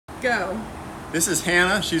Go. This is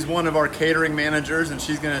Hannah. She's one of our catering managers, and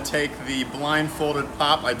she's going to take the blindfolded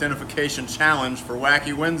pop identification challenge for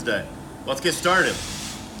Wacky Wednesday. Let's get started.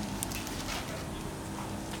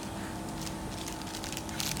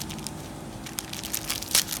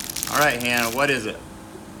 All right, Hannah, what is it?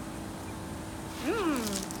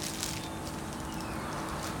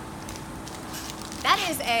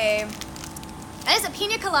 That is a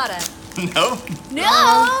pina colada. No? No!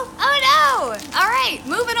 Oh no! All right,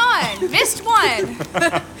 moving on. Missed one.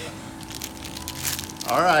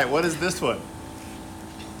 All right, what is this one?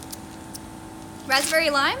 Raspberry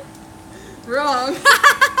lime? Wrong.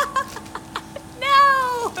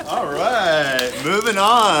 No! All right, moving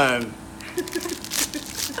on.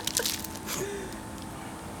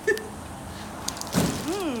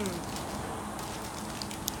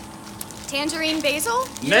 Tangerine basil?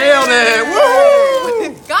 Nailed it!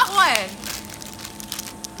 Woo! Got one.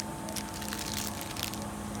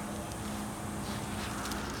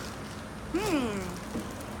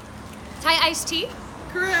 Thai iced tea?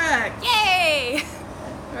 Correct. Yay!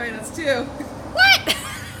 All right, that's two. What?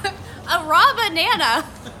 A raw banana.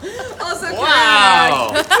 Also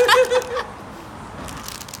Wow! correct.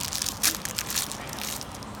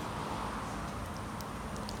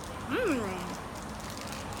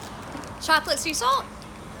 Chocolate sea salt?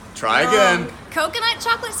 Try again. Coconut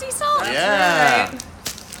chocolate sea salt? Yeah. Right.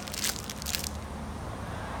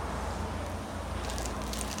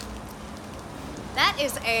 That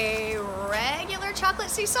is a regular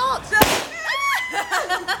chocolate sea salt.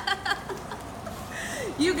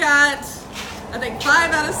 You got, I think,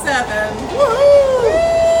 5 out of 7. Woohoo!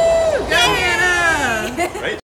 Woo! Go Hannah! Great